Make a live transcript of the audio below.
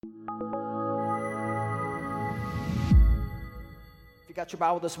If you got your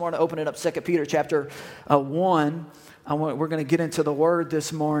Bible this morning, open it up, 2 Peter chapter 1. We're going to get into the Word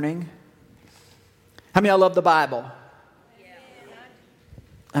this morning. How many of y'all love the Bible? Yeah.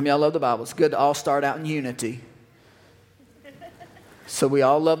 How many of y'all love the Bible? It's good to all start out in unity. So we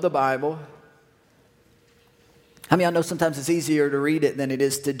all love the Bible. How many of y'all know sometimes it's easier to read it than it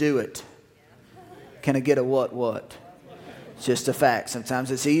is to do it? Can I get a what? It's just a fact.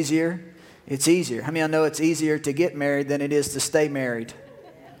 Sometimes it's easier. It's easier. How many of y'all know it's easier to get married than it is to stay married?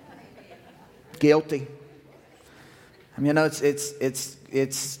 Guilty. I mean, I'm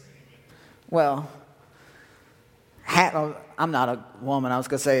not a woman. I was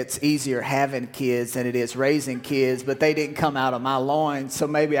going to say it's easier having kids than it is raising kids, but they didn't come out of my loins, so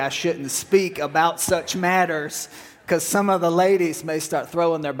maybe I shouldn't speak about such matters, because some of the ladies may start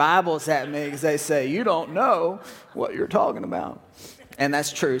throwing their Bibles at me because they say, you don't know what you're talking about. And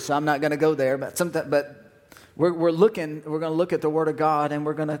that's true, so I'm not going to go there. But we're going to look at the Word of God, and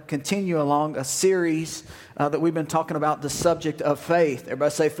we're going to continue along a series that we've been talking about, the subject of faith.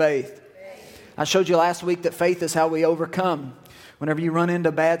 Everybody say faith. I showed you last week that faith is how we overcome. Whenever you run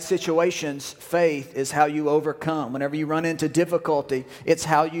into bad situations, faith is how you overcome. Whenever you run into difficulty, it's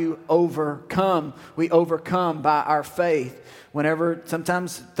how you overcome. We overcome by our faith. Whenever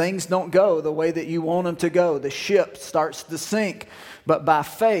sometimes things don't go the way that you want them to go, the ship starts to sink. But by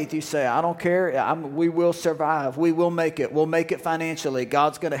faith, you say, I don't care. We will survive. We will make it. We'll make it financially.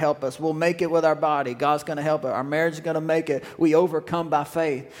 God's going to help us. We'll make it with our body. God's going to help it. Our marriage is going to make it. We overcome by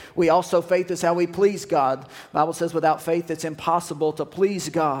faith. Faith is how we please God. The Bible says without faith, it's impossible to please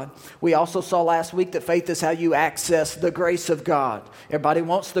God. We also saw last week that faith is how you access the grace of God. Everybody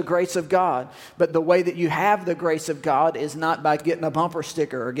wants the grace of God. But the way that you have the grace of God is not by getting a bumper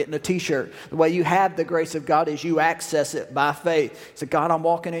sticker or getting a t-shirt. The way you have the grace of God is you access it by faith. So God, I'm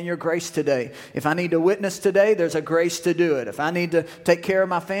walking in your grace today. If I need to witness today, there's a grace to do it. If I need to take care of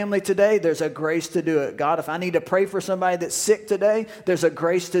my family today, there's a grace to do it. God, if I need to pray for somebody that's sick today, there's a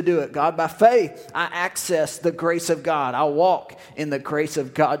grace to do it. God, by faith, I access the grace of God. I walk in the grace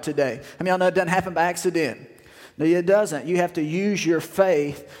of God today. I mean, I know it doesn't happen by accident. No, it doesn't. You have to use your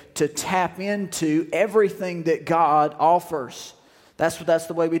faith to tap into everything that God offers. That's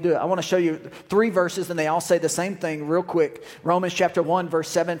the way we do it. I want to show you 3 verses, and they all say the same thing real quick. Romans chapter 1, verse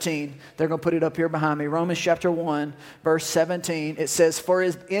 17. They're going to put it up here behind me. Romans chapter 1, verse 17. It says, for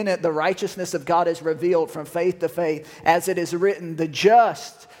in it the righteousness of God is revealed from faith to faith. As it is written, the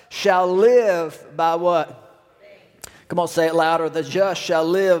just shall live by what? Faith. Come on, say it louder. The just shall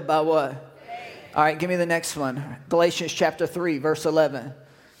live by what? Faith. All right, give me the next one. Galatians chapter 3, verse 11.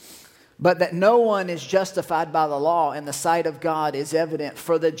 But that no one is justified by the law in the sight of God is evident,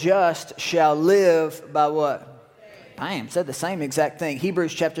 for the just shall live by what? Bam, said the same exact thing.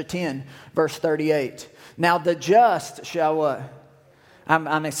 Hebrews chapter 10, verse 38. Now the just shall what?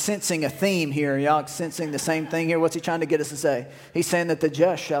 I'm sensing a theme here. Y'all sensing the same thing here? What's he trying to get us to say? He's saying that the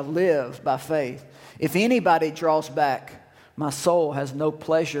just shall live by faith. If anybody draws back, my soul has no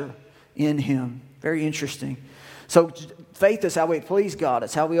pleasure in him. Very interesting. So faith is how we please God.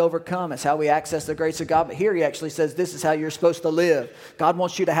 It's how we overcome. It's how we access the grace of God. But here he actually says this is how you're supposed to live. God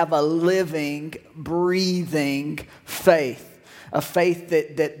wants you to have a living, breathing faith. A faith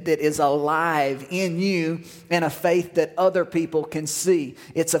that is alive in you, and a faith that other people can see.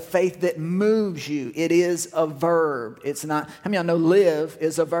 It's a faith that moves you. It is a verb. It's not, how many of y'all know live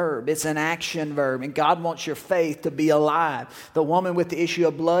is a verb? It's an action verb, and God wants your faith to be alive. The woman with the issue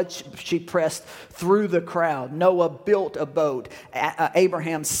of blood, she pressed through the crowd. Noah built a boat.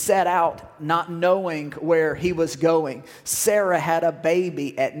 Abraham set out not knowing where he was going. Sarah had a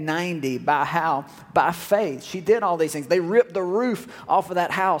baby at 90. By how? By faith. She did all these things. They ripped the roof off of that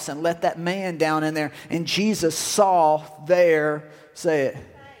house and let that man down in there. And Jesus saw their, say it,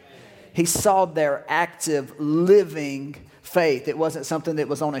 he saw their active, living faith. It wasn't something that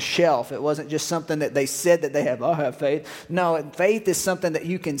was on a shelf. It wasn't just something that they said that they have. I have faith. No, faith is something that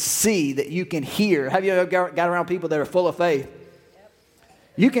you can see, that you can hear. Have you ever got around people that are full of faith?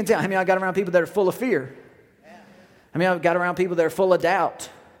 You can tell. How many of y'all got around people that are full of fear? How many of y'all got around people that are full of doubt?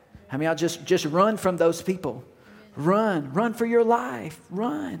 How many of y'all just run from those people? Run for your life.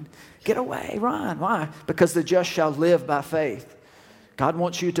 Run. Get away. Run. Why? Because the just shall live by faith. God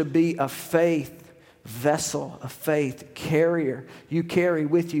wants you to be a faith vessel, a faith carrier. You carry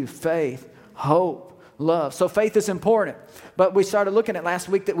with you faith, hope, love. So faith is important. But we started looking at last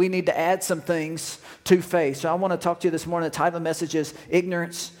week that we need to add some things to faith. So I want to talk to you this morning. The title of the message is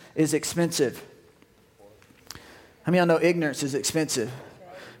Ignorance is Expensive. How many of y'all know ignorance is expensive?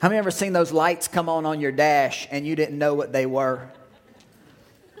 How many ever seen those lights come on your dash and you didn't know what they were?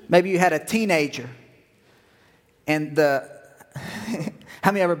 Maybe you had a teenager. And how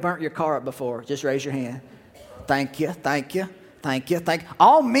many ever burnt your car up before? Just raise your hand. Thank you, thank you, thank you, thank you.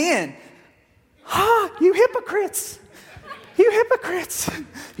 All men. You hypocrites. You hypocrites.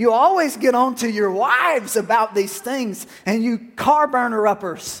 You always get on to your wives about these things, and you car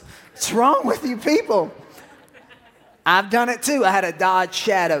burner-uppers. What's wrong with you people? I've done it too. I had a Dodge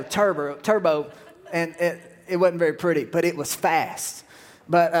Shadow Turbo, and it wasn't very pretty, but it was fast.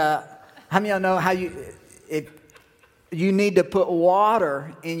 But how many of y'all know how you need to put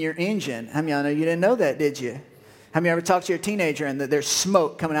water in your engine? How many of y'all know you didn't know that, did you? How many ever talked to your teenager and there's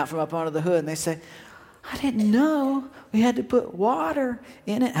smoke coming out from up under the hood, and they say, I didn't know we had to put water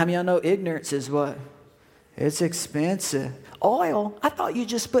in it. How many of y'all know ignorance is what? It's expensive. Oil? I thought you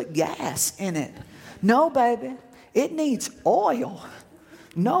just put gas in it. No, baby. It needs oil.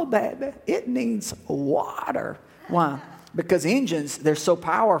 No, baby. It needs water. Why? Because engines, they're so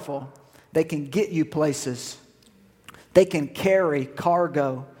powerful. They can get you places. They can carry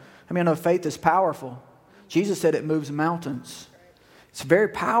cargo. I mean, I know faith is powerful. Jesus said it moves mountains. It's very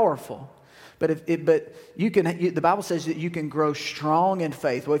powerful. But the Bible says that you can grow strong in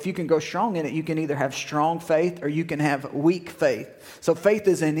faith. Well, if you can grow strong in it, you can either have strong faith or you can have weak faith. So faith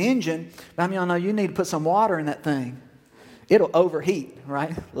is an engine. But I mean, y'all know you need to put some water in that thing. It'll overheat,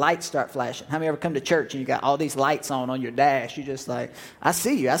 right? Lights start flashing. How many ever come to church and you got all these lights on your dash? You just like, I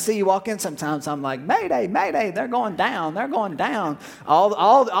see you walk in sometimes. I'm like, Mayday, Mayday, they're going down. They're going down.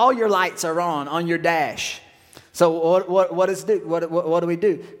 All your lights are on your dash. So what do we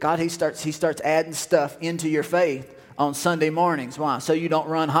do? God, he starts adding stuff into your faith on Sunday mornings. Why? So you don't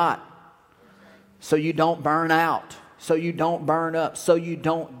run hot. So you don't burn out. So you don't burn up. So you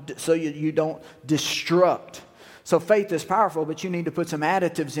don't destruct. So faith is powerful, but you need to put some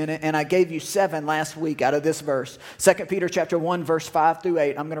additives in it. And I gave you 7 last week out of this verse. 2 Peter chapter 1, verse 5 through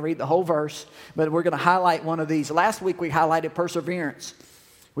 8. I'm going to read the whole verse, but we're going to highlight one of these. Last week we highlighted perseverance.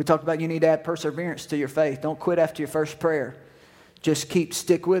 We talked about you need to add perseverance to your faith. Don't quit after your first prayer. Just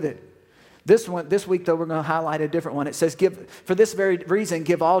stick with it. This week, though, we're going to highlight a different one. It says, for this very reason,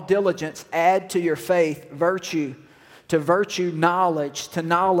 give all diligence, add to your faith virtue, to virtue knowledge, to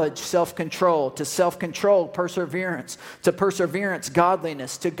knowledge self-control, to self-control perseverance, to perseverance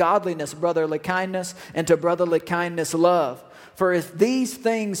godliness, to godliness brotherly kindness, and to brotherly kindness love. For if these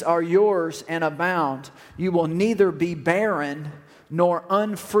things are yours and abound, you will neither be barren nor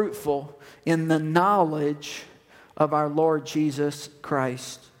unfruitful in the knowledge of our Lord Jesus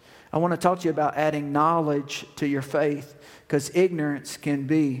Christ. I want to talk to you about adding knowledge to your faith, because ignorance can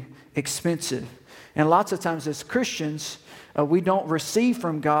be expensive. And lots of times as Christians, we don't receive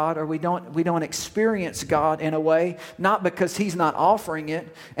from God, or we don't experience God in a way, not because He's not offering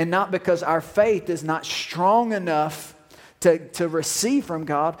it, and not because our faith is not strong enough to receive from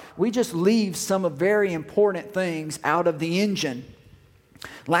God. We just leave some very important things out of the engine.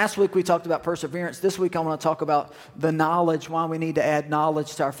 Last week we talked about perseverance. This week I want to talk about the knowledge, why we need to add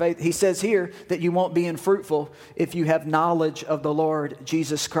knowledge to our faith. He says here that you won't be unfruitful if you have knowledge of the Lord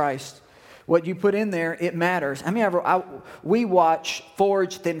Jesus Christ. What you put in there, it matters. We watch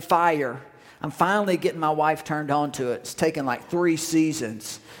Forged in Fire. I'm finally getting my wife turned on to it. It's taken like 3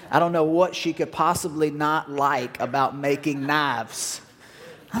 seasons. I don't know what she could possibly not like about making knives.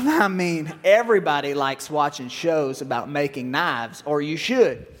 I mean, everybody likes watching shows about making knives, or you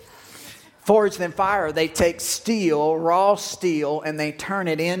should. Forged in Fire, they take steel, raw steel, and they turn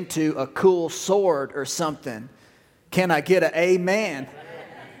it into a cool sword or something. Can I get an amen?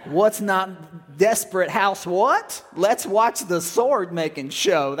 What's not Desperate House what? Let's watch the sword making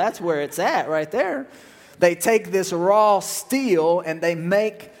show. That's where it's at right there. They take this raw steel and they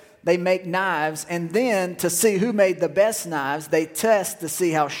make knives, and then to see who made the best knives, they test to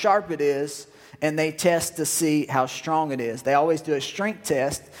see how sharp it is, and they test to see how strong it is. They always do a strength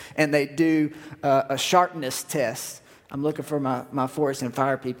test, and they do a sharpness test. I'm looking for my Forged in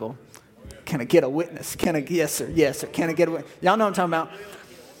Fire people. Can I get a witness? Yes, sir. Can I get a witness? Y'all know what I'm talking about.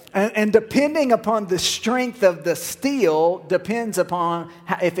 And depending upon the strength of the steel, depends upon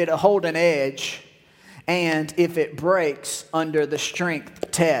if it'll hold an edge, and if it breaks under the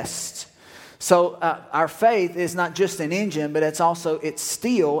strength test. So our faith is not just an engine, but it's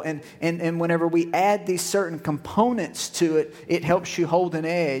steel. And whenever we add these certain components to it, it helps you hold an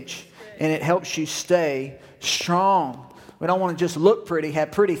edge, and it helps you stay strong. We don't want to just look pretty,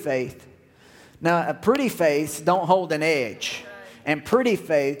 have pretty faith. Now, a pretty faith don't hold an edge. and pretty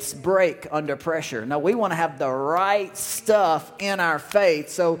faiths break under pressure. Now, we want to have the right stuff in our faith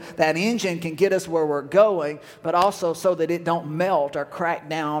so that engine can get us where we're going, but also so that it don't melt or crack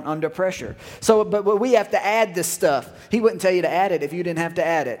down under pressure. So, but we have to add this stuff. He wouldn't tell you to add it if you didn't have to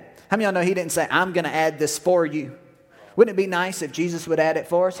add it. How many of y'all know he didn't say, I'm going to add this for you? Wouldn't it be nice if Jesus would add it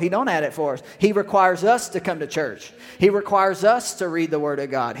for us? He don't add it for us. He requires us to come to church. He requires us to read the Word of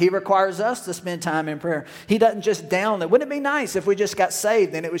God. He requires us to spend time in prayer. He doesn't just download. Wouldn't it be nice if we just got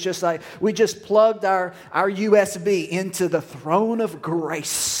saved and it was just like we just plugged our USB into the throne of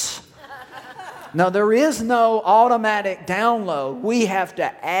grace? No, there is no automatic download. We have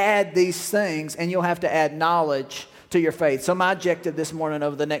to add these things, and you'll have to add knowledge to your faith. So my objective this morning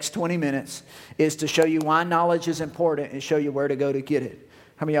over the next 20 minutes is to show you why knowledge is important and show you where to go to get it.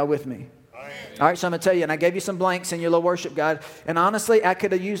 How many of y'all with me? All right, so I'm going to tell you, and I gave you some blanks in your little worship guide, and honestly, I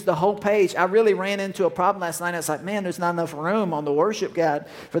could have used the whole page. I really ran into a problem last night. I was like, man, there's not enough room on the worship guide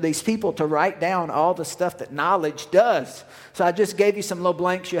for these people to write down all the stuff that knowledge does. So I just gave you some little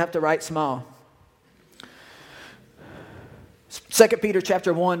blanks you have to write small. 2 Peter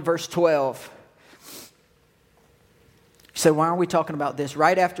chapter 1, verse 12. You say, why are we talking about this?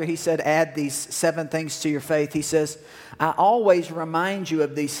 Right after he said, add these 7 things to your faith, he says, I always remind you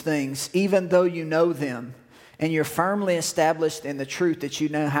of these things, even though you know them, and you're firmly established in the truth that you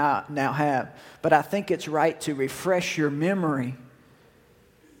now have. But I think it's right to refresh your memory.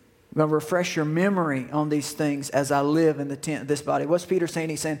 I'm going to refresh your memory on these things as I live in the tent of this body. What's Peter saying?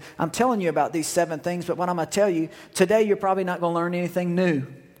 He's saying, I'm telling you about these 7 things, but what I'm going to tell you, today you're probably not going to learn anything new.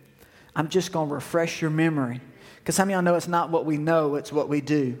 I'm just going to refresh your memory. Because some of y'all know it's not what we know, it's what we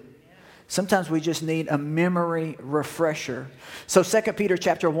do. Sometimes we just need a memory refresher. So 2 Peter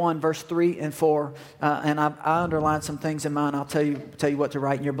chapter 1, verse 3 and 4, and I underlined some things in mine. I'll tell you what to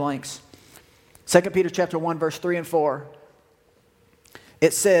write in your blanks. 2 Peter chapter 1, verse 3 and 4.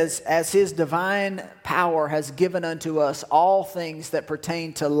 It says, as his divine power has given unto us all things that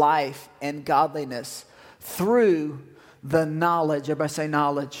pertain to life and godliness through the knowledge, everybody say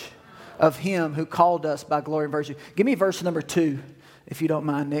knowledge, of him who called us by glory and virtue. Give me verse number 2, if you don't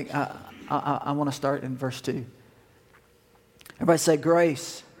mind, Nick. I want to start in verse 2. Everybody say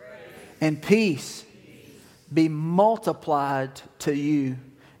grace and peace be multiplied to you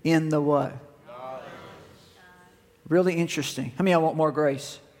in the what? Really interesting. How many of y'all want more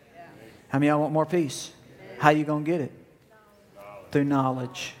grace? How many of y'all want more peace? How you going to get it? Through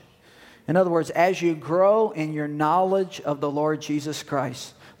knowledge. In other words, as you grow in your knowledge of the Lord Jesus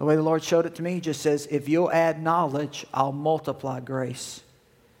Christ, the way the Lord showed it to me, He just says, if you'll add knowledge, I'll multiply grace.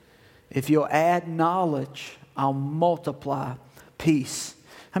 If you'll add knowledge, I'll multiply peace.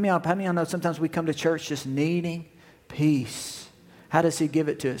 How many of y'all know sometimes we come to church just needing peace? How does He give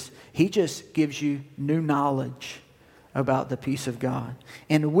it to us? He just gives you new knowledge about the peace of God.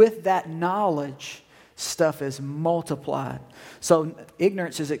 And with that knowledge, stuff is multiplied. So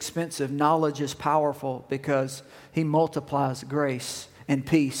ignorance is expensive. Knowledge is powerful because He multiplies grace and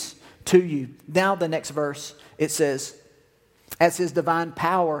peace to you. Now the next verse, it says, as His divine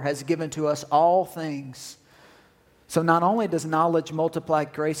power has given to us all things. So not only does knowledge multiply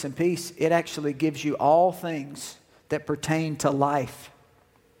grace and peace, it actually gives you all things that pertain to life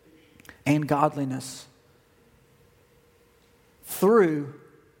and godliness through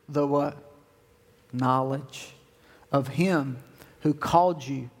the what? Knowledge of Him who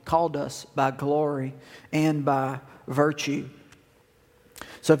called us by glory and by virtue.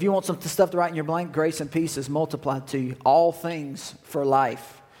 So if you want some stuff to write in your blank, grace and peace is multiplied to you. All things for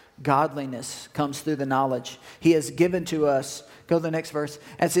life. Godliness comes through the knowledge. He has given to us, go to the next verse,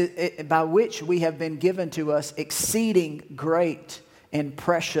 by which we have been given to us exceeding great and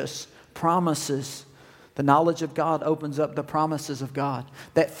precious promises. The knowledge of God opens up the promises of God.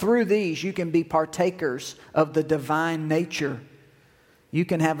 That through these you can be partakers of the divine nature. You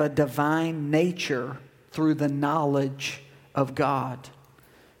can have a divine nature through the knowledge of God.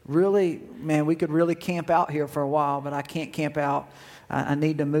 Really, man, we could really camp out here for a while, but I can't camp out. I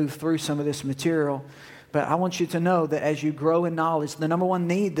need to move through some of this material. But I want you to know that as you grow in knowledge, the number one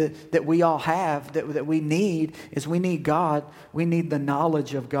need that we all have, that we need, is we need God. We need the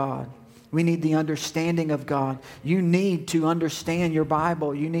knowledge of God. We need the understanding of God. You need to understand your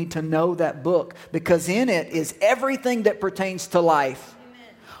Bible. You need to know that book, because in it is everything that pertains to life.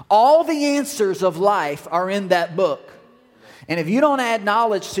 Amen. All the answers of life are in that book. And if you don't add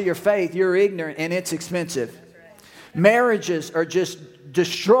knowledge to your faith, you're ignorant, and it's expensive. Marriages are just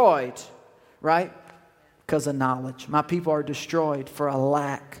destroyed, right? Because of knowledge. My people are destroyed for a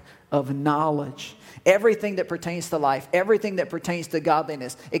lack of knowledge. Everything that pertains to life, everything that pertains to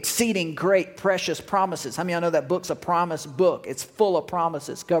godliness, exceeding great, precious promises. How many of you know that book's a promise book? It's full of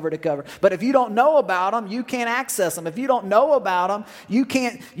promises, cover to cover. But if you don't know about them, you can't access them. If you don't know about them, you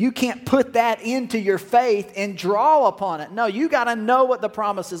can't put that into your faith and draw upon it. No, you got to know what the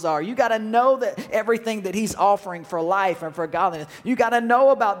promises are. You got to know that everything that He's offering for life and for godliness. You got to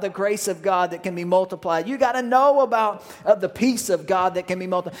know about the grace of God that can be multiplied. You got to know about the peace of God that can be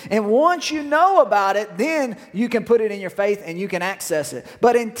multiplied. And once you know about it, then you can put it in your faith and you can access it.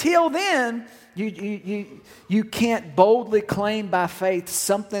 But until then, you can't boldly claim by faith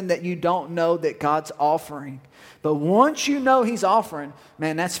something that you don't know that God's offering. But once you know He's offering,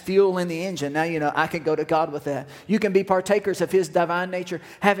 man, that's fuel in the engine. Now you know I can go to God with that. You can be partakers of His divine nature,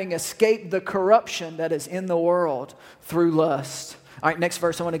 having escaped the corruption that is in the world through lust. All right, next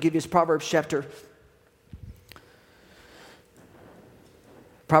verse I want to give you is Proverbs chapter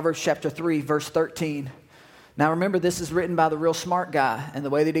 3, verse 13. Now remember, this is written by the real smart guy. And the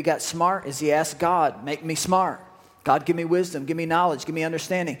way that he got smart is he asked God, make me smart. God, give me wisdom, give me knowledge, give me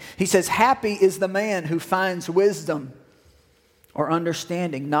understanding. He says, happy is the man who finds wisdom or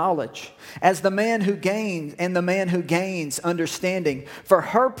understanding, knowledge, as the man who gains understanding. For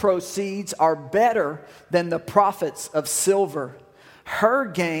her proceeds are better than the profits of silver. Her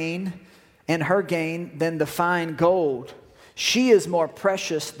gain than the fine gold. She is more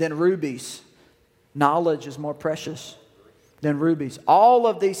precious than rubies. Knowledge is more precious than rubies. All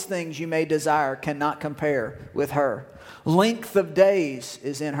of these things you may desire cannot compare with her. Length of days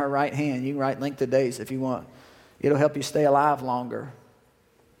is in her right hand. You can write length of days if you want. It'll help you stay alive longer.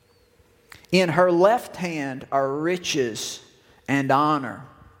 In her left hand are riches and honor.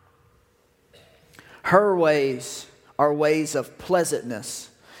 Her ways are ways of pleasantness,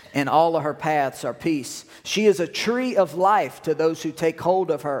 and all of her paths are peace. She is a tree of life to those who take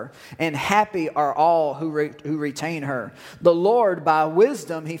hold of her, and happy are all who retain her. The Lord, by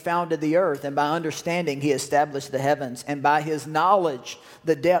wisdom, He founded the earth, and by understanding He established the heavens, and by His knowledge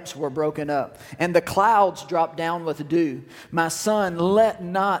the depths were broken up, and the clouds dropped down with dew. My son, let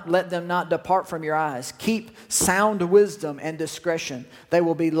them not depart from your eyes. Keep sound wisdom and discretion. They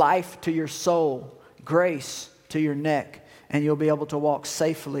will be life to your soul, grace to your neck. And you'll be able to walk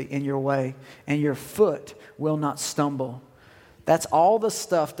safely in your way, and your foot will not stumble. That's all the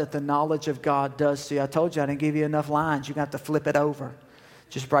stuff that the knowledge of God does to you. I told you I didn't give you enough lines. You got to flip it over.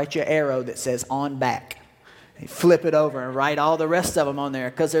 Just write your arrow that says on back. And flip it over and write all the rest of them on there,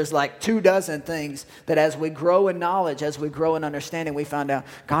 because there's like 24 things that as we grow in knowledge, as we grow in understanding, we find out,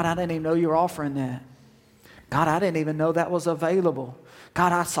 God, I didn't even know you were offering that. God, I didn't even know that was available.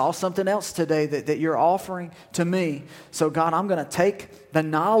 God, I saw something else today that you're offering to me. So God, I'm going to take the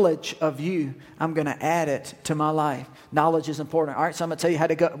knowledge of you. I'm going to add it to my life. Knowledge is important. All right, so I'm going to tell you how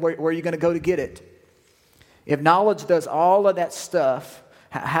to go, where you're going to go to get it. If knowledge does all of that stuff,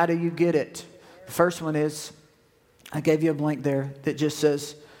 how do you get it? The first one is, I gave you a blank there that just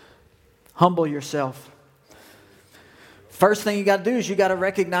says, humble yourself. First thing you got to do is you got to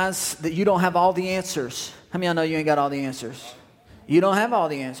recognize that you don't have all the answers. How many of y'all know you ain't got all the answers? You don't have all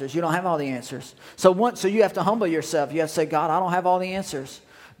the answers. You don't have all the answers. So you have to humble yourself. You have to say, God, I don't have all the answers.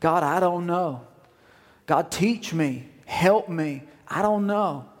 God, I don't know. God, teach me. Help me. I don't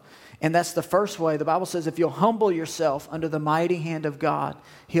know. And that's the first way. The Bible says if you'll humble yourself under the mighty hand of God,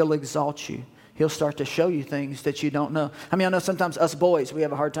 He'll exalt you. He'll start to show you things that you don't know. I mean, I know sometimes us boys, we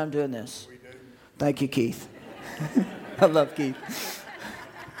have a hard time doing this. We do. Thank you, Keith. I love Keith.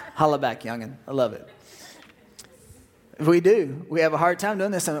 Holla back, youngin'. I love it. We do. We have a hard time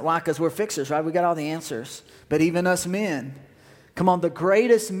doing this. Why? Because we're fixers, right? We got all the answers. But even us men, come on, the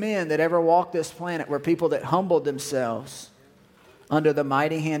greatest men that ever walked this planet were people that humbled themselves under the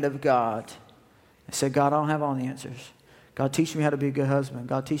mighty hand of God. They said, God, I don't have all the answers. God, teach me how to be a good husband.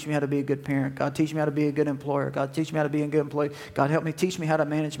 God, teach me how to be a good parent. God, teach me how to be a good employer. God, teach me how to be a good employee. God, help me. Teach me how to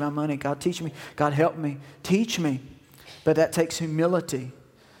manage my money. God, teach me. God, help me. Teach me. But that takes humility.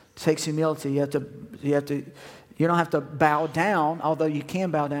 It takes humility. You don't have to bow down, although you can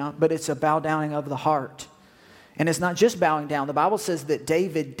bow down, but it's a bow downing of the heart. And it's not just bowing down. The Bible says that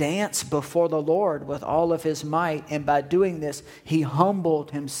David danced before the Lord with all of his might, and by doing this, he humbled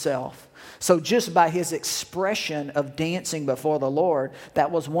himself. So just by his expression of dancing before the Lord,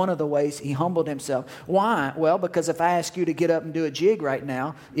 that was one of the ways he humbled himself. Why? Well, because if I ask you to get up and do a jig right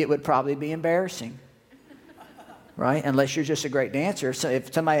now, it would probably be embarrassing. Right? Unless you're just a great dancer. So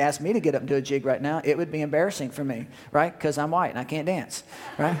if somebody asked me to get up and do a jig right now, it would be embarrassing for me, right? Because I'm white and I can't dance,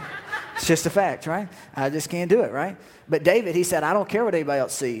 right? It's just a fact, right? I just can't do it, right? But David, he said, I don't care what anybody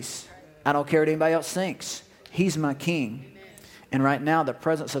else sees. I don't care what anybody else thinks. He's my king. And right now, the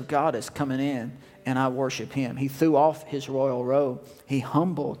presence of God is coming in, and I worship him. He threw off his royal robe. He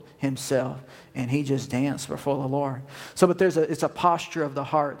humbled himself, and he just danced before the Lord. So, but it's a posture of the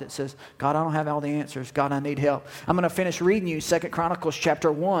heart that says, God, I don't have all the answers. God, I need help. I'm going to finish reading you 2 Chronicles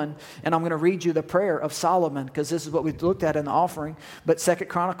chapter 1, and I'm going to read you the prayer of Solomon, because this is what we looked at in the offering. But 2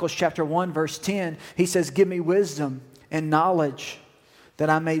 Chronicles chapter 1, verse 10, he says, give me wisdom and knowledge that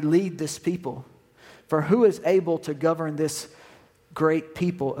I may lead this people. For who is able to govern this great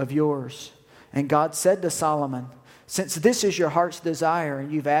people of yours? And God said to Solomon, since this is your heart's desire,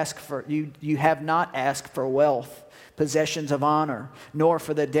 and you have not asked for wealth, possessions of honor, nor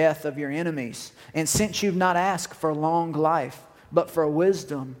for the death of your enemies, and since you've not asked for long life, but for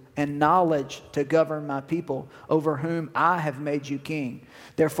wisdom and knowledge to govern my people, over whom I have made you king,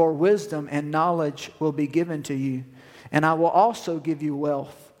 therefore wisdom and knowledge will be given to you, and I will also give you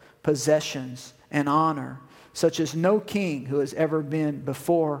wealth, possessions, and honor, such as no king who has ever been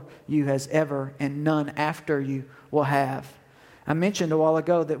before you has ever, and none after you will have. I mentioned a while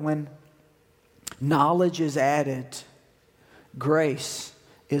ago that when knowledge is added, grace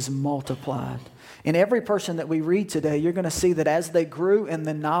is multiplied. In every person that we read today, you're going to see that as they grew in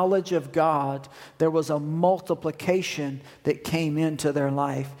the knowledge of God, there was a multiplication that came into their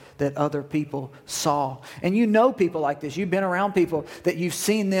life that other people saw. And you know people like this. You've been around people that you've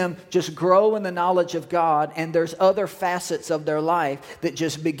seen them just grow in the knowledge of God, and there's other facets of their life that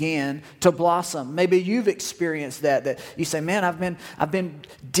just begin to blossom. Maybe you've experienced that you say, man, I've been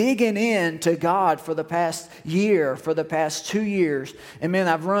digging into God for the past year, for the past 2 years. And man,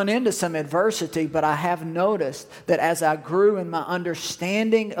 I've run into some adversity, but I have noticed that as I grew in my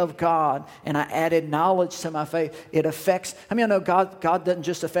understanding of God and I added knowledge to my faith, it affects. I mean, I know God doesn't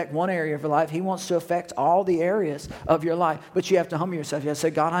just affect one area of your life. He wants to affect all the areas of your life. But you have to humble yourself. You have to say,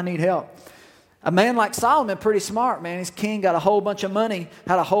 God, I need help. A man like Solomon, pretty smart, man. He's king, got a whole bunch of money,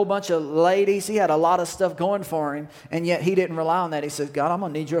 had a whole bunch of ladies. He had a lot of stuff going for him, and yet he didn't rely on that. He says, God, I'm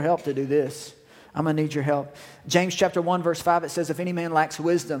going to need your help to do this. I'm going to need your help. James chapter 1, verse 5, it says, if any man lacks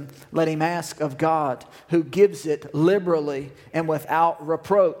wisdom, let him ask of God, who gives it liberally and without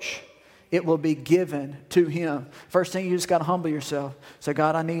reproach. It will be given to him. First thing, you just got to humble yourself. Say,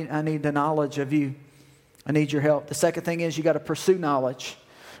 God, I need the knowledge of you. I need your help. The second thing is you got to pursue knowledge.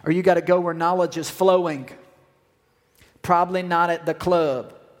 Or you got to go where knowledge is flowing. Probably not at the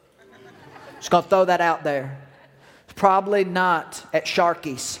club. Just going to throw that out there. Probably not at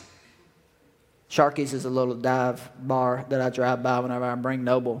Sharky's. Sharky's is a little dive bar that I drive by whenever I bring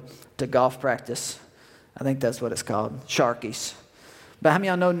Noble to golf practice. I think that's what it's called, Sharky's. But how many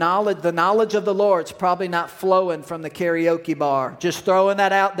of y'all know the knowledge of the Lord's probably not flowing from the karaoke bar? Just throwing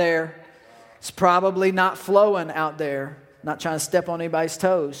that out there. It's probably not flowing out there. Not trying to step on anybody's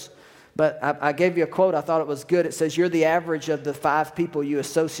toes. But I gave you a quote. I thought it was good. It says, you're the average of the 5 people you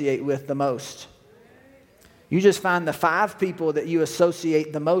associate with the most. You just find the 5 people that you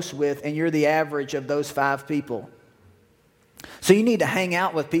associate the most with, and you're the average of those 5 people. So you need to hang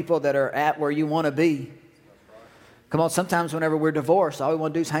out with people that are at where you want to be. Come on, sometimes whenever we're divorced, all we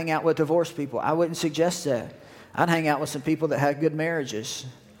want to do is hang out with divorced people. I wouldn't suggest that. I'd hang out with some people that had good marriages.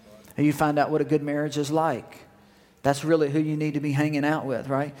 And you find out what a good marriage is like. That's really who you need to be hanging out with,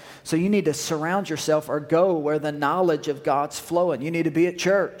 right? So you need to surround yourself or go where the knowledge of God's flowing. You need to be at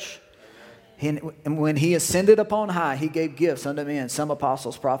church. And when he ascended upon high, he gave gifts unto men, some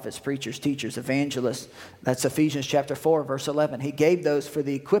apostles, prophets, preachers, teachers, evangelists. That's Ephesians chapter 4, verse 11. He gave those for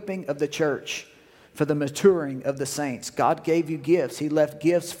the equipping of the church, for the maturing of the saints. God gave you gifts. He left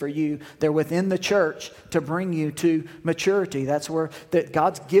gifts for you. They're within the church to bring you to maturity. That's where that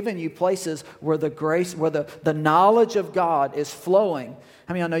God's given you places where the grace, where the knowledge of God is flowing.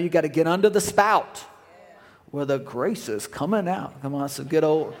 I mean, I know you got to get under the spout where the grace is coming out. Come on, that's a good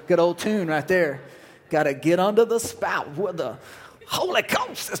old tune right there. Got to get under the spout where the Holy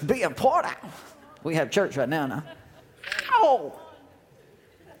Ghost is being poured out. We have church right now. Ow!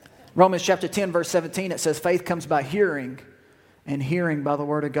 Romans chapter 10, verse 17, it says, faith comes by hearing, and hearing by the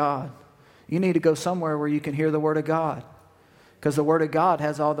word of God. You need to go somewhere where you can hear the word of God. Because the word of God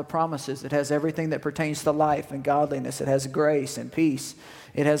has all the promises. It has everything that pertains to life and godliness. It has grace and peace.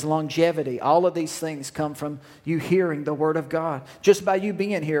 It has longevity. All of these things come from you hearing the word of God. Just by you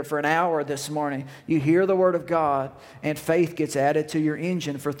being here for an hour this morning, you hear the word of God, and faith gets added to your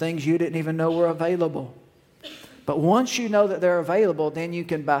engine for things you didn't even know were available. But once you know that they're available, then you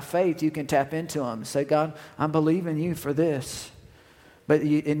can, by faith, you can tap into them. Say, God, I'm believing you for this. But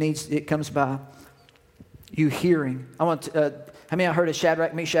it comes by you hearing. How many I heard of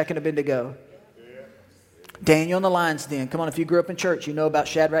Shadrach, Meshach, and Abednego? Daniel in the lion's den. Come on, if you grew up in church, you know about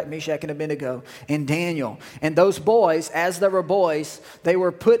Shadrach, Meshach, and Abednego and Daniel. And those boys, as they were boys, they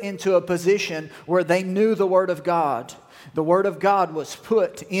were put into a position where they knew the Word of God. The Word of God was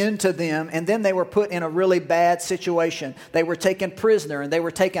put into them, and then they were put in a really bad situation. They were taken prisoner, and they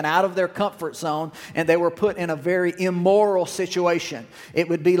were taken out of their comfort zone, and they were put in a very immoral situation. It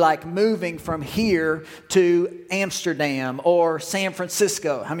would be like moving from here to Amsterdam or San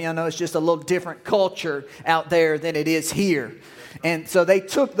Francisco. How many of you know it's just a little different culture out there than it is here? And so they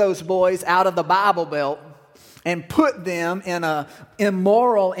took those boys out of the Bible Belt and put them in an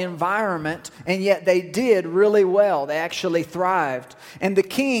immoral environment, and yet they did really well. They actually thrived. And the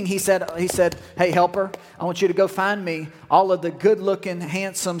king, he said, hey, helper, I want you to go find me all of the good-looking,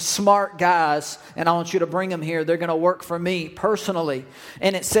 handsome, smart guys, and I want you to bring them here. They're going to work for me personally.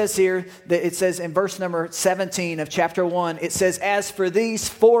 And it says here, that it says in verse number 17 of chapter 1, it says, as for these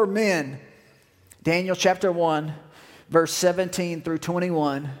 4 men, Daniel chapter 1, verse 17 through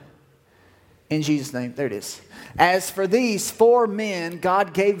 21, in Jesus' name, there it is. As for these 4 men,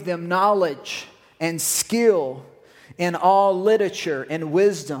 God gave them knowledge and skill in all literature and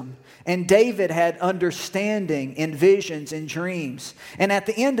wisdom. And David had understanding in visions and dreams. And at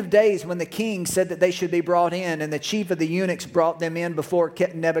the end of days, when the king said that they should be brought in, and the chief of the eunuchs brought them in before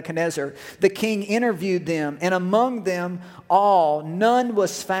Nebuchadnezzar, the king interviewed them, and among them all, none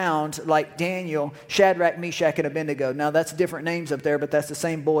was found like Daniel, Shadrach, Meshach, and Abednego. Now that's different names up there, but that's the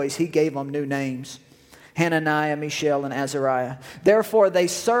same boys. He gave them new names. Hananiah, Mishael, and Azariah. Therefore they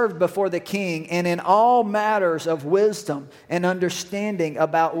served before the king, and in all matters of wisdom and understanding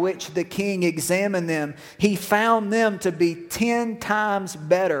about which the king examined them, he found them to be 10 times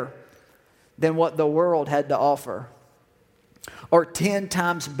better than what the world had to offer, or 10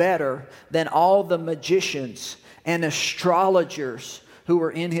 times better than all the magicians and astrologers who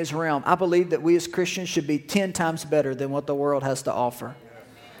were in his realm. I believe that we as Christians should be 10 times better than what the world has to offer.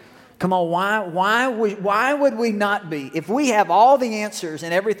 Come on, why would we not be? If we have all the answers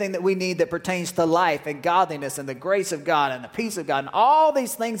and everything that we need that pertains to life and godliness and the grace of God and the peace of God and all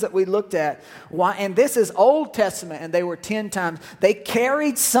these things that we looked at, why? And this is Old Testament, and they were 10 times. They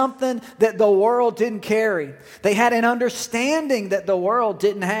carried something that the world didn't carry. They had an understanding that the world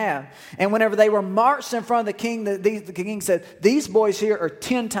didn't have. And whenever they were marched in front of the king, the king said, these boys here are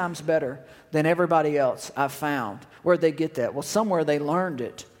 10 times better than everybody else I've found. Where'd they get that? Well, somewhere they learned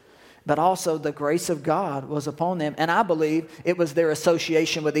it. But also the grace of God was upon them. And I believe it was their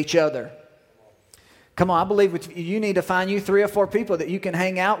association with each other. Come on, I believe you need to find you 3 or 4 people that you can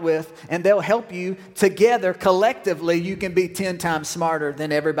hang out with, and they'll help you together. Collectively, you can be 10 times smarter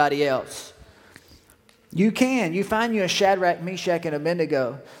than everybody else. You can. You find you a Shadrach, Meshach, and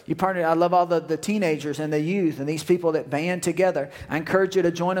Abednego. You partner. I love all the teenagers and the youth and these people that band together. I encourage you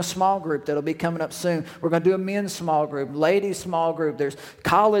to join a small group that'll be coming up soon. We're going to do a men's small group, ladies small group. There's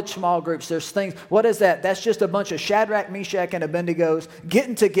college small groups. There's things. What is that? That's just a bunch of Shadrach, Meshach, and Abednegos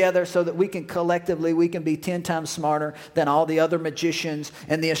getting together so that we can collectively, we can be 10 times smarter than all the other magicians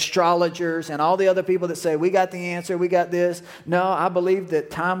and the astrologers and all the other people that say, we got the answer, we got this. No, I believe that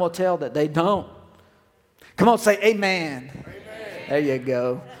time will tell that they don't. Come on, say amen. Amen. There you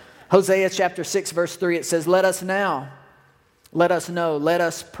go. Hosea chapter 6, verse 3, it says, let us know, let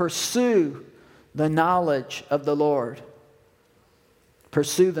us pursue the knowledge of the Lord.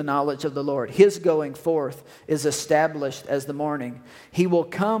 Pursue the knowledge of the Lord. His going forth is established as the morning. He will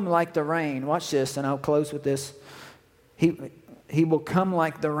come like the rain. Watch this, and I'll close with this. He will come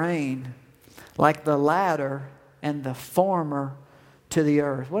like the rain, like the latter and the former to the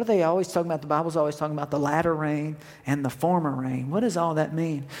earth. What are they always talking about? The Bible's always talking about the latter rain and the former rain. What does all that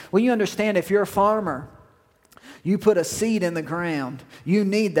mean? Well, you understand if you're a farmer, you put a seed in the ground, you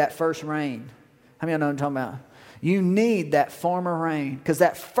need that first rain. How many of you know what I'm talking about? You need that former rain, because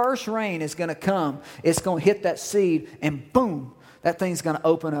that first rain is going to come. It's going to hit that seed, and boom, that thing's going to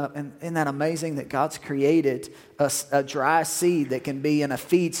open up. And isn't that amazing that God's created a dry seed that can be in a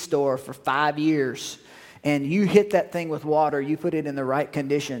feed store for 5 years? And you hit that thing with water, you put it in the right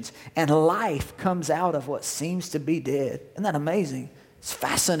conditions, and life comes out of what seems to be dead. Isn't that amazing? It's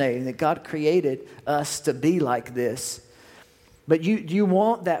fascinating that God created us to be like this. But you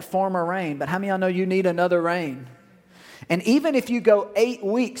want that former rain. But how many of y'all know you need another rain? And even if you go 8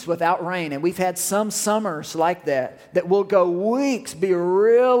 weeks without rain, and we've had some summers like that will go weeks, be a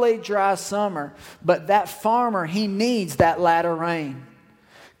really dry summer. But that farmer, he needs that latter rain.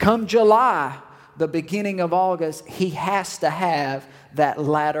 Come July, the beginning of August, he has to have that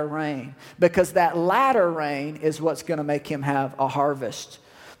latter rain, because that latter rain is what's going to make him have a harvest.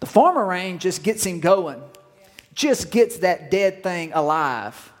 The former rain just gets him going, just gets that dead thing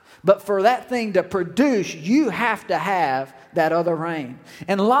alive. But for that thing to produce, you have to have that other rain.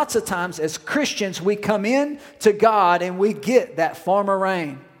 And lots of times as Christians, we come in to God and we get that former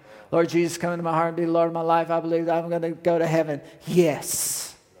rain. Lord Jesus, come into my heart and be the Lord of my life. I believe that I'm going to go to heaven.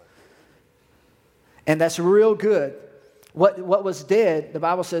 Yes. And that's real good. What was dead, the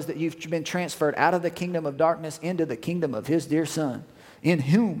Bible says that you've been transferred out of the kingdom of darkness into the kingdom of His dear Son, in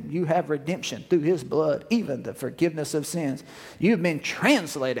whom you have redemption through His blood, even the forgiveness of sins. You've been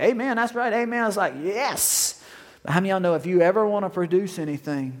translated. Amen. That's right. Amen. It's like, yes. But how many of y'all know if you ever want to produce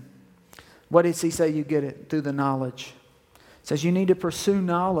anything, what does He say you get it? Through the knowledge. It says you need to pursue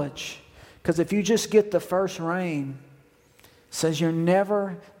knowledge. Because if you just get the first rain, it says you're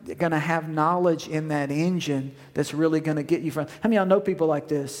never going to have knowledge in that engine that's really going to get you from. How many of y'all know people like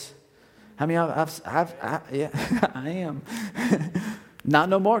this? How many of y'all, yeah, I am. Not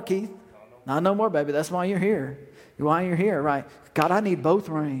no more, Keith. Not no more, baby. That's why you're here. Why you're here, right? God, I need both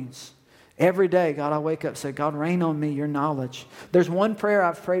rains. Every day, God, I wake up and say, God, rain on me your knowledge. There's one prayer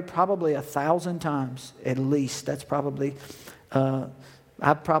I've prayed probably 1,000 times at least. That's probably,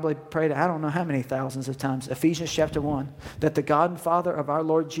 I've probably prayed, I don't know how many thousands of times. Ephesians chapter 1, that the God and Father of our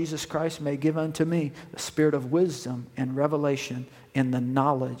Lord Jesus Christ may give unto me the spirit of wisdom and revelation in the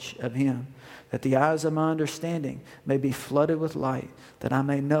knowledge of Him, that the eyes of my understanding may be flooded with light, that I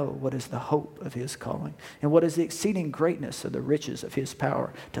may know what is the hope of His calling, and what is the exceeding greatness of the riches of His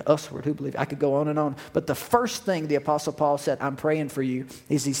power to usward who believe. I could go on and on. But the first thing the Apostle Paul said, I'm praying for you,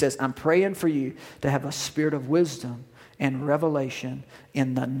 is he says, I'm praying for you to have a spirit of wisdom and revelation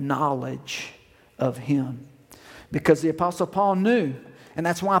in the knowledge of Him. Because the Apostle Paul knew, and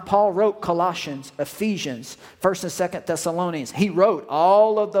that's why Paul wrote Colossians, Ephesians, 1st and 2nd Thessalonians. He wrote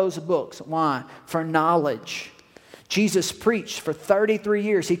all of those books. Why? For knowledge. Jesus preached for 33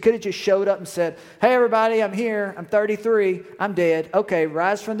 years. He could have just showed up and said, hey, everybody, I'm here. I'm 33. I'm dead. Okay,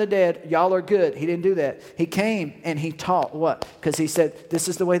 rise from the dead. Y'all are good. He didn't do that. He came and He taught what? Because He said, this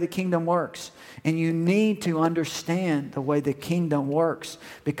is the way the kingdom works. And you need to understand the way the kingdom works,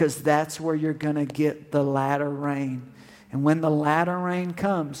 because that's where you're going to get the latter rain. And when the latter rain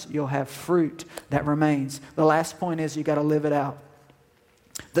comes, you'll have fruit that remains. The last point is you got to live it out.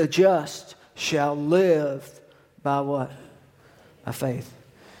 The just shall live by what? By faith.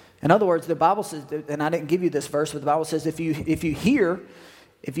 In other words, the Bible says, and I didn't give you this verse, but the Bible says if you hear,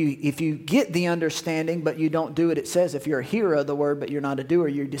 if you get the understanding but you don't do it, it says if you're a hearer of the word but you're not a doer,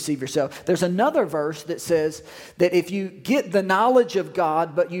 you deceive yourself. There's another verse that says that if you get the knowledge of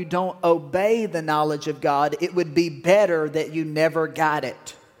God but you don't obey the knowledge of God, it would be better that you never got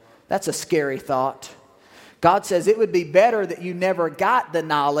it. That's a scary thought. God says it would be better that you never got the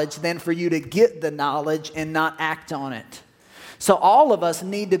knowledge than for you to get the knowledge and not act on it. So all of us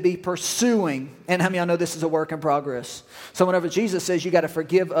need to be pursuing. And how many of y'all know this is a work in progress? So whenever Jesus says you got to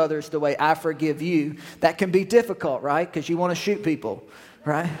forgive others the way I forgive you, that can be difficult, right? Because you want to shoot people,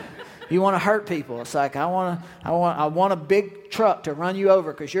 right? You want to hurt people. It's like I want a big truck to run you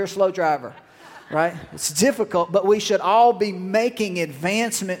over because you're a slow driver, right? It's difficult, but we should all be making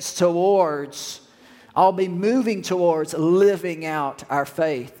advancements towards, all be moving towards living out our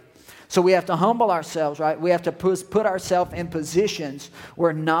faith. So we have to humble ourselves, right? We have to put ourselves in positions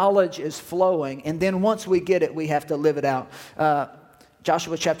where knowledge is flowing. And then once we get it, we have to live it out.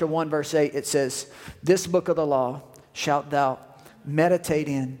 Joshua chapter 1, verse 8, it says, this book of the law shalt thou meditate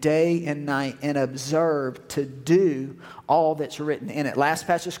in day and night and observe to do all that's written in it. Last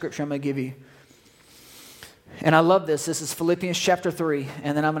passage of scripture I'm going to give you. And I love this. This is Philippians chapter 3.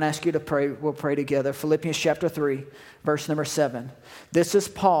 And then I'm going to ask you to pray. We'll pray together. Philippians chapter 3, verse number 7. This is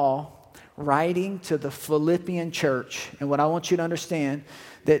Paul writing to the Philippian church. And what I want you to understand,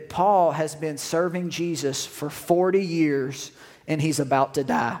 that Paul has been serving Jesus for 40 years and he's about to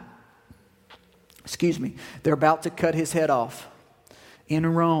die. Excuse me. They're about to cut his head off. In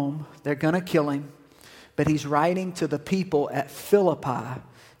Rome, they're going to kill him. But he's writing to the people at Philippi.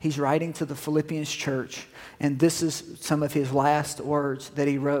 He's writing to the Philippians church. And this is some of his last words that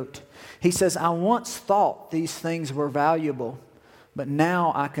he wrote. He says, I once thought these things were valuable, but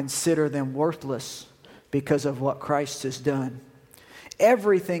now I consider them worthless because of what Christ has done.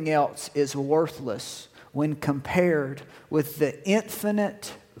 Everything else is worthless when compared with the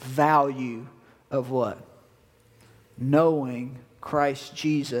infinite value of what? Knowing Christ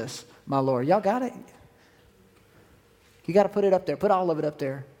Jesus, my Lord. Y'all got it? You got to put it up there. Put all of it up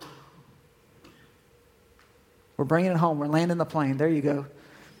there. We're bringing it home. We're landing the plane. There you go.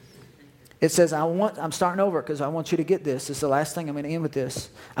 It says, I'm starting over because I want you to get this. This is the last thing. I'm going to end with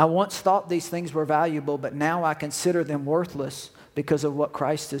this. I once thought these things were valuable, but now I consider them worthless because of what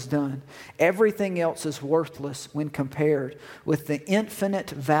Christ has done. Everything else is worthless when compared with the infinite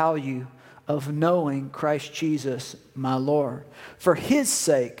value of knowing Christ Jesus, my Lord. For his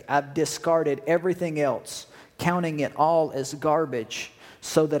sake, I've discarded everything else, counting it all as garbage,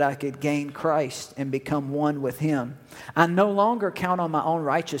 so that I could gain Christ and become one with him. I no longer count on my own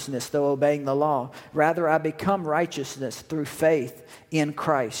righteousness, though obeying the law. Rather, I become righteousness through faith in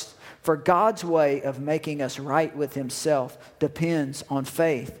Christ. For God's way of making us right with himself depends on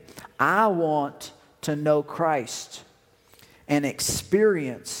faith. I want to know Christ and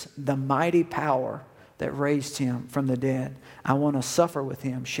experience the mighty power that raised him from the dead. I want to suffer with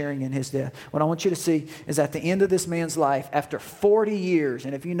him, sharing in his death. What I want you to see is at the end of this man's life, after 40 years,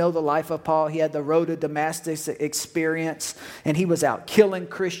 and if you know the life of Paul, he had the road to Damascus experience, and he was out killing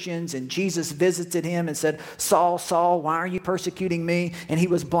Christians, and Jesus visited him and said, Saul, Saul, why are you persecuting me? And he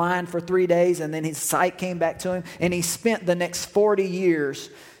was blind for 3 days, and then his sight came back to him, and he spent the next 40 years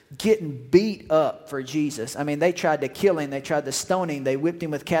getting beat up for Jesus. I mean, they tried to kill him. They tried to stone him. They whipped him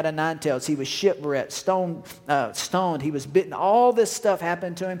with cat o' nine tails. He was shipwrecked, stoned. He was bitten. All this stuff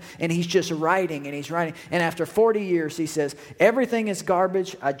happened to him, and he's just writing, and he's writing. And after 40 years, he says, everything is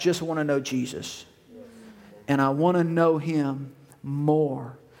garbage. I just want to know Jesus. And I want to know him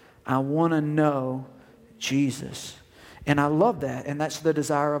more. I want to know Jesus. And I love that, and that's the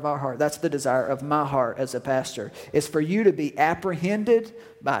desire of our heart. That's the desire of my heart as a pastor. It's for you to be apprehended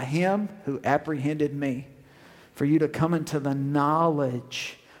by him who apprehended me. For you to come into the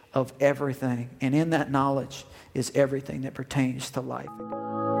knowledge of everything. And in that knowledge is everything that pertains to life.